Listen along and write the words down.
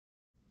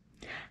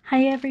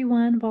Hi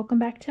everyone, welcome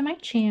back to my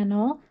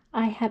channel.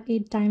 I have a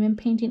diamond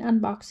painting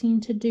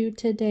unboxing to do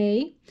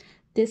today.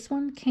 This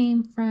one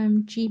came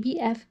from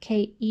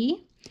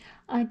gbfke.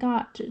 I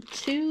got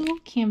two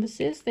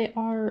canvases. They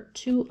are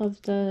two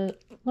of the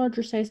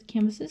larger sized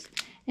canvases,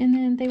 and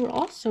then they were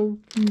also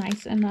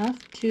nice enough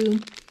to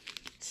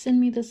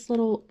send me this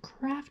little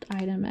craft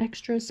item,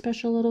 extra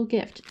special little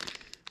gift.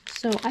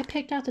 So I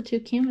picked out the two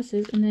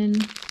canvases, and then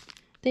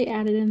they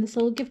added in this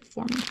little gift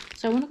for me.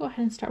 So I want to go ahead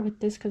and start with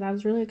this because I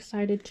was really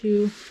excited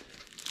to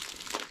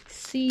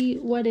see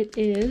what it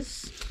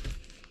is.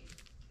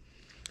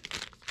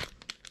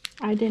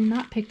 I did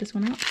not pick this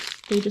one out.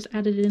 They just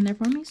added it in there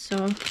for me,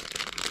 so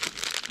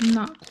I'm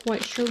not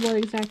quite sure what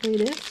exactly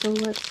it is. So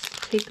let's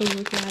take a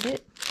look at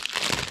it.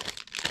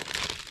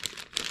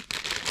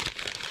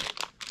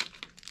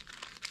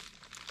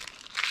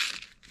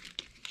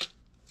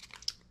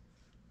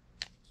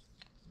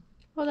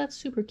 Oh, that's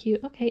super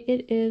cute. Okay,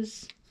 it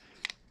is,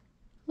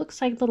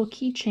 looks like little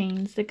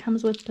keychains that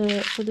comes with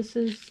the, so this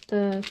is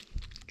the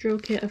drill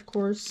kit, of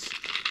course,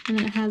 and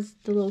then it has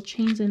the little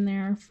chains in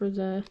there for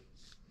the,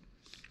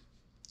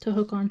 to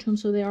hook onto them,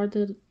 so they're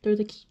the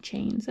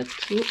keychains. That's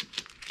cute.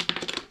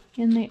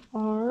 And they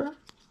are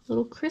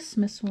little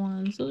Christmas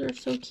ones. Those are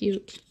so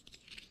cute.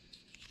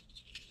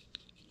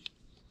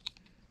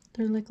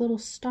 They're like little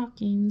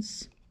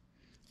stockings,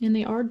 and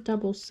they are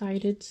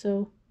double-sided,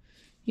 so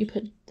you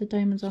put the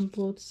diamonds on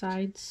both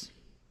sides.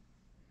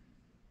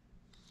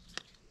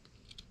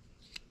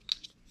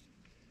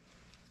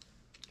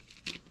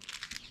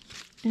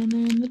 And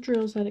then the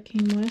drills that it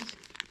came with.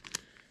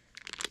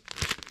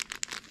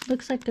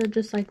 Looks like they're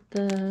just like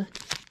the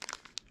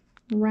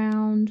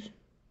round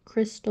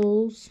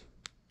crystals.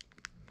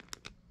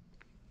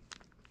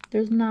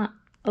 There's not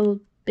a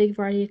big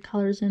variety of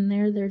colors in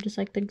there. They're just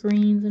like the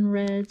greens and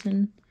reds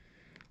and a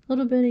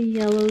little bit of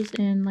yellows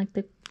and like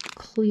the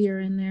clear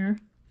in there,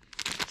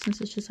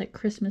 since it's just like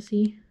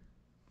Christmassy.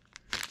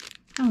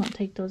 I won't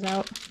take those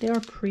out. They are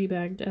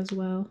pre-bagged as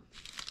well.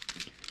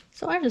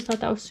 So I just thought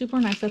that was super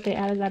nice that they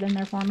added that in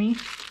there for me.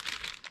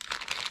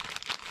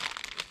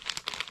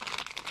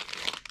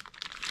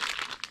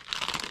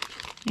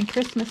 And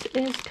Christmas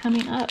is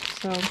coming up,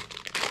 so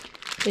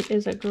it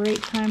is a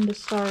great time to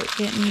start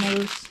getting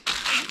those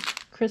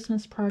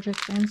Christmas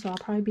projects in. So I'll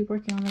probably be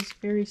working on this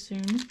very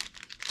soon.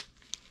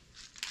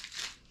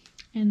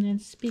 And then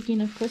speaking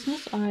of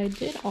Christmas, I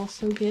did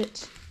also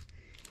get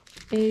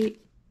a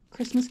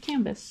Christmas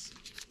canvas.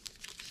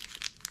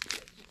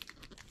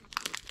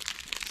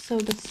 So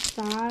the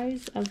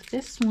size of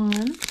this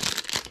one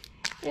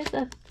is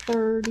a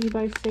 30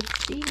 by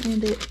 60,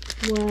 and it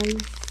was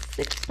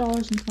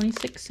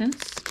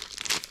 $6.26.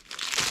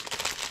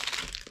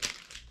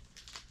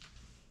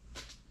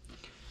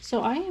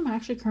 So I am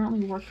actually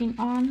currently working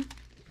on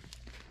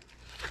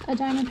a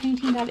diamond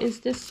painting that is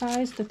this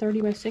size, the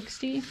 30 by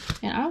 60,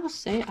 and I will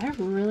say I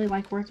really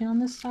like working on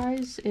this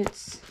size.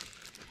 It's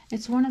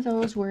one of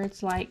those where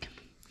it's like,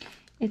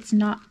 it's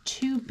not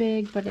too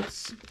big, but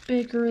it's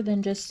bigger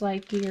than just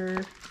like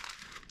your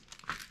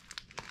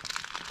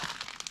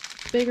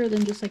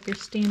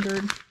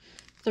standard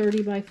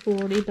 30 by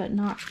 40, but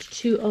not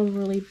too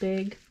overly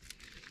big.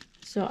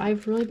 So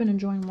I've really been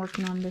enjoying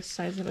working on this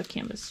size of a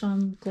canvas, so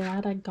I'm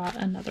glad I got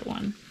another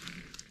one.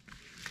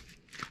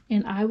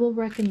 And I will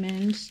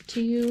recommend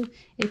to you,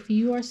 if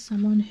you are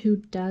someone who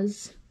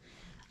does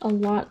a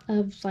lot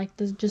of like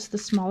just the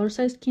smaller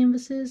sized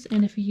canvases,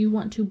 and if you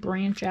want to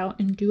branch out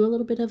and do a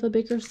little bit of a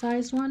bigger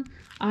sized one,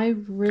 I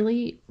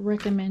really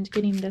recommend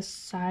getting this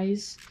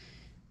size.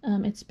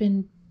 It's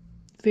been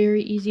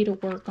very easy to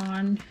work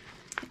on,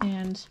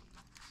 and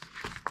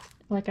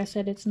like I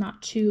said, it's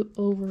not too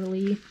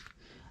overly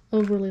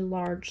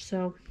large.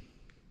 So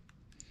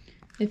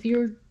if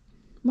you're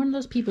one of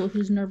those people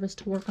who's nervous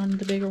to work on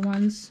the bigger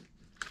ones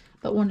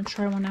but want to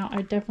try one out,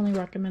 I definitely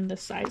recommend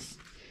this size.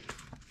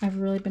 I've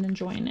really been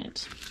enjoying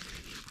it.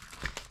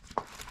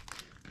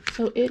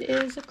 So it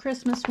is a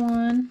Christmas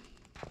one.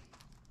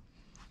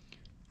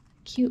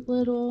 Cute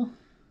little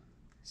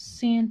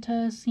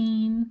Santa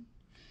scene.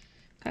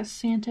 Got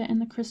Santa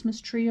and the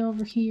Christmas tree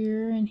over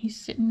here, and he's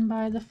sitting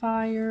by the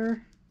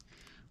fire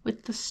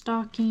with the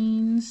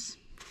stockings.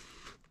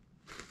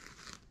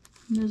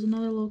 And there's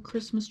another little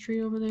Christmas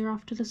tree over there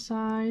off to the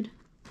side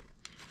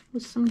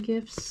with some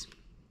gifts.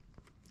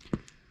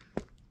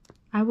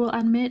 I will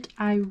admit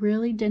I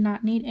really did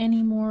not need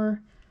any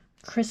more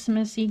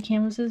Christmassy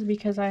canvases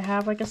because I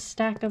have like a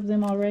stack of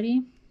them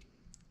already.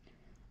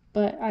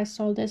 But I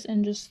saw this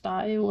and just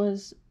thought it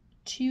was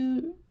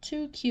too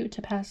cute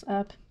to pass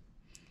up.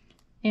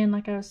 And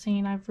like I was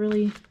saying, I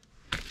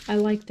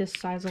like this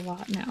size a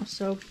lot now,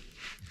 so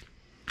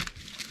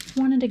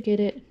wanted to get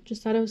it.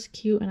 Just thought it was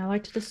cute and I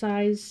liked the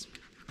size.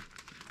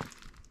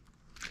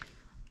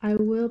 I'm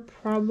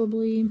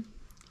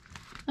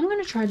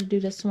gonna try to do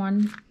this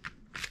one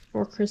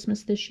for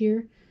Christmas this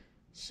year.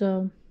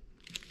 So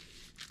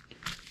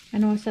I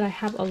know I said I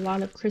have a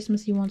lot of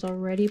Christmassy ones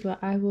already, but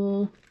I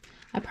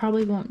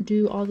probably won't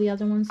do all the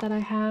other ones that I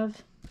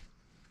have,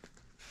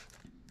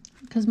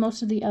 because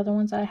most of the other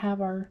ones I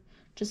have are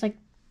just like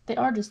they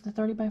are just the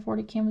 30 by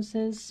 40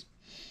 canvases,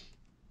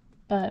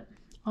 but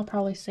I'll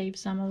probably save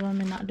some of them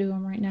and not do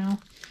them right now.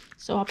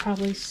 So I'll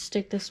probably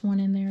stick this one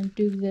in there and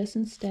do this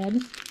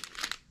instead.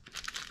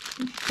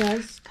 It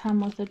does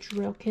come with a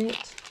drill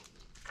kit.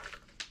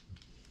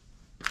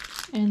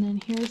 And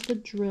then here's the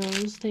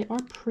drills. They are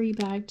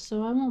pre-bagged,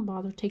 so I won't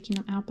bother taking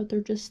them out, but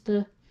they're just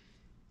the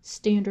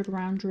standard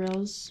round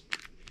drills.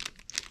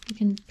 You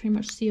can pretty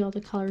much see all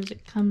the colors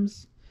it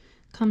comes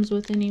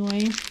with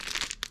anyway.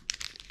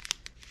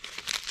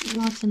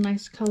 Lots of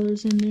nice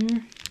colors in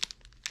there.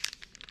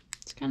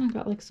 It's kind of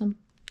got like some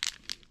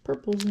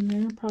purples in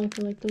there, probably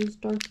for like those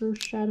darker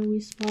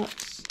shadowy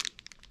spots.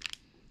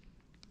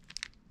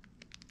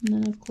 And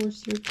then of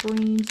course your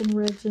greens and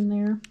reds in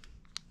there.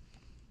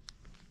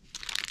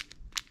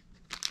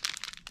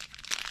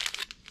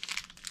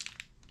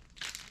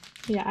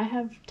 Yeah, I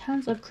have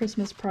tons of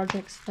Christmas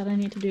projects that I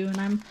need to do, and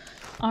I'm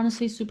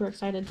honestly super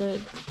excited to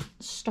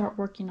start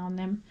working on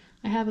them.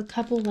 I have a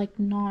couple like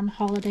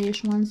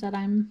non-holiday-ish ones that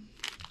I'm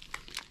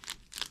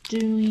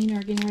doing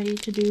or getting ready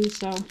to do,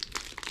 so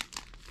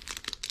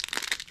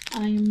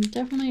I'm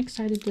definitely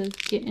excited to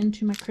get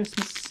into my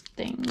Christmas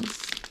things.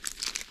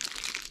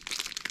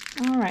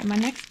 Alright, my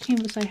next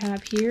canvas I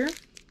have here,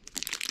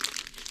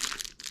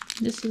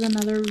 this is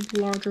another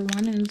larger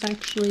one, and it's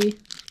actually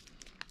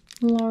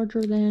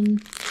larger than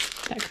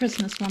that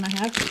Christmas one I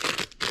have.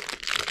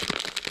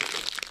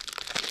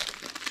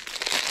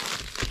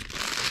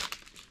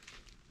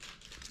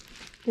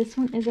 This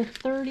one is a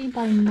 30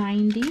 by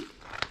 90,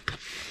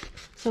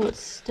 so it's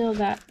still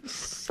that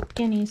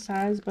skinny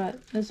size,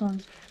 but this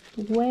one's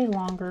way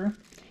longer,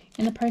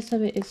 and the price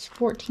of it is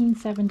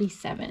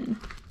 $14.77.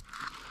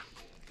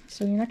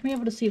 So you're not gonna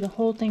be able to see the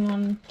whole thing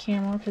on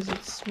camera because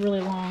it's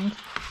really long.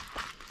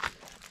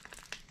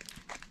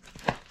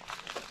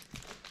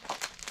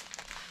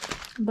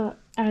 But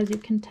as you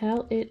can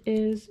tell,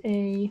 it's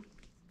a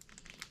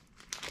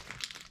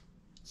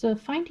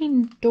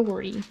Finding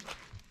Dory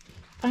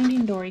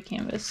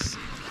canvas.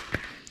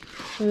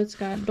 So it's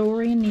got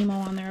Dory and Nemo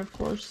on there, of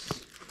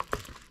course.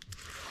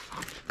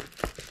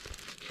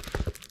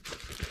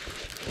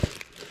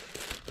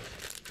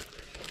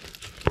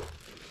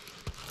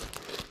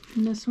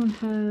 And this one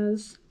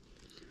has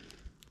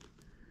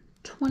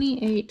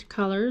 28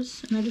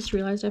 colors, and I just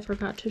realized I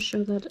forgot to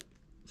show that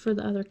for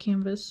the other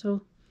canvas,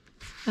 so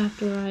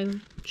after I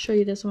show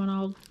you this one,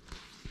 I'll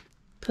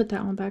put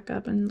that one back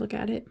up and look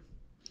at it.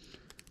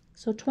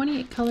 So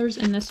 28 colors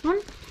in this one.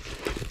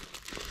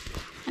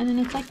 And then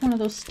it's like one of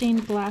those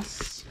stained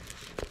glass,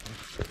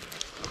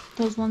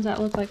 those ones that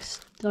look like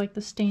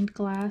the stained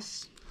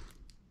glass.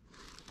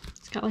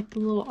 It's got like the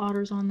little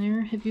otters on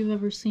there. If you've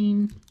ever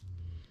seen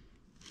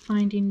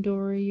Finding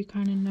Dory, you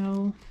kind of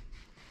know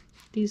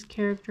these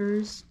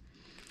characters.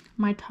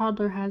 My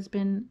toddler has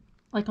been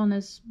like on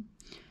this,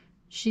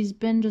 she's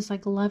been just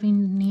like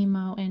loving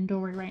Nemo and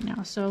Dory right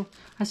now. So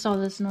I saw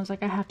this and I was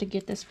like, I have to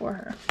get this for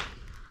her.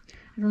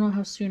 I don't know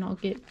how soon I'll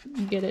get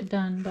it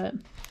done, but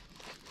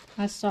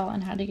I saw it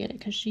and had to get it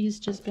because she's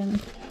just been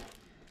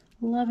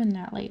loving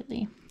that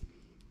lately.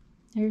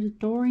 There's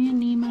Dory and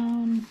Nemo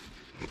and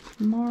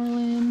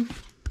Marlin,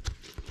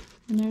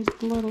 and there's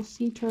the little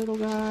sea turtle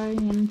guy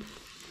and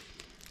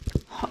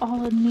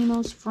all of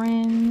Nemo's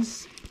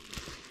friends,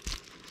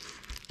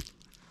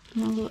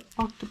 and the little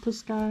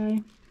octopus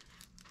guy.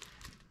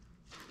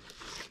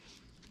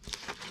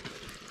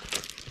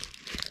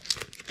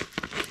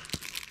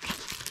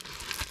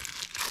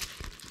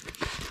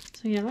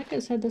 So yeah, like I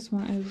said, this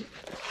one is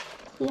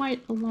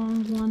quite a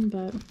long one,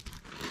 but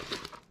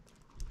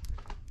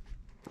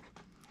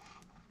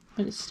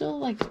it's still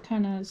like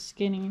kind of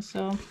skinny,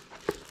 so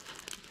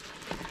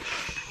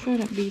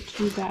shouldn't be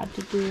too bad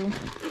to do.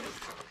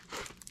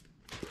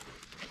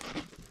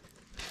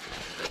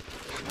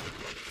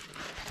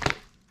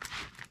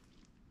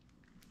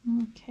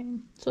 Okay,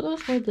 so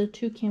those were the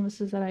two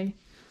canvases that I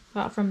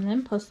got from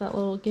them, plus that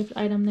little gift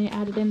item they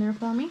added in there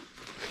for me.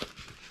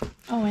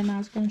 Oh, and I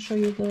was going to show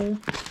you the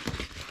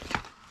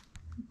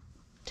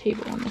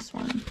table on this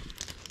one.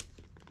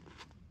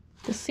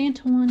 The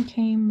Santa one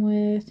came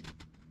with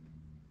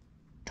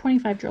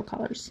 25 drill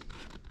colors,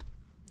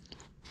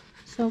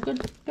 so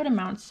good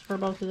amounts for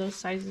both of those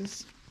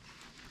sizes.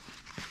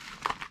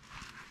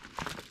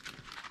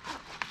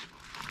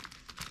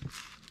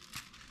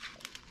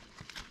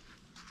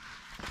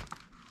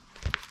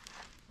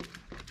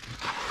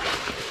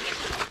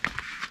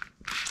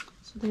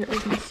 So there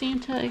is my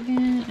Santa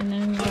again, and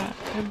then we got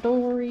our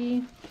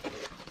Dory.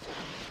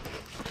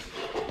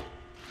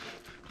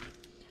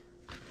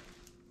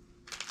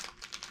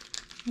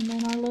 And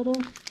then our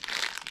little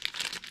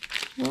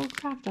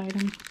craft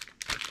item.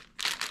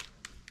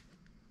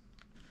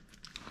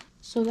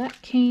 So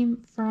that came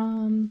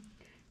from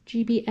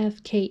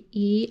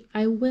gbfke.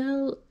 I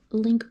will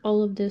link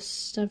all of this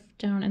stuff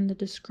down in the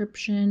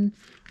description.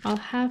 I'll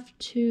have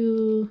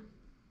to,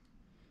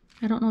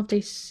 I don't know if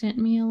they sent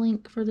me a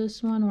link for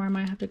this one, or I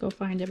might have to go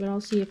find it, but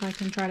I'll see if I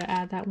can try to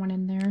add that one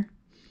in there.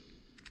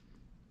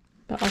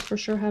 But I'll for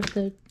sure have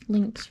the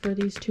links for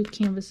these two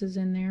canvases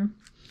in there.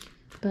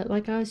 But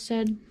like I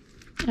said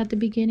at the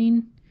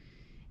beginning,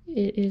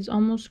 it is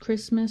almost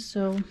Christmas,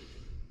 so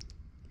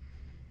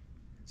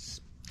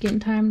it's getting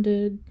time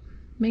to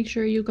make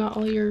sure you got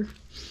all your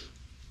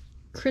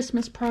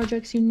Christmas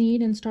projects you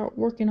need and start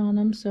working on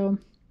them. So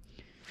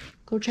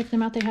go check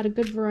them out. They had a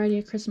good variety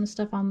of Christmas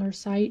stuff on their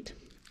site.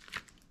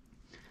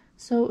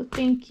 So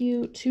thank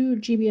you to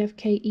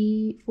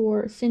gbfke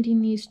for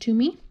sending these to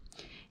me.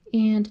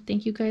 And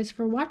thank you guys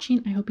for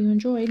watching. I hope you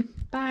enjoyed.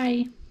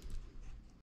 Bye!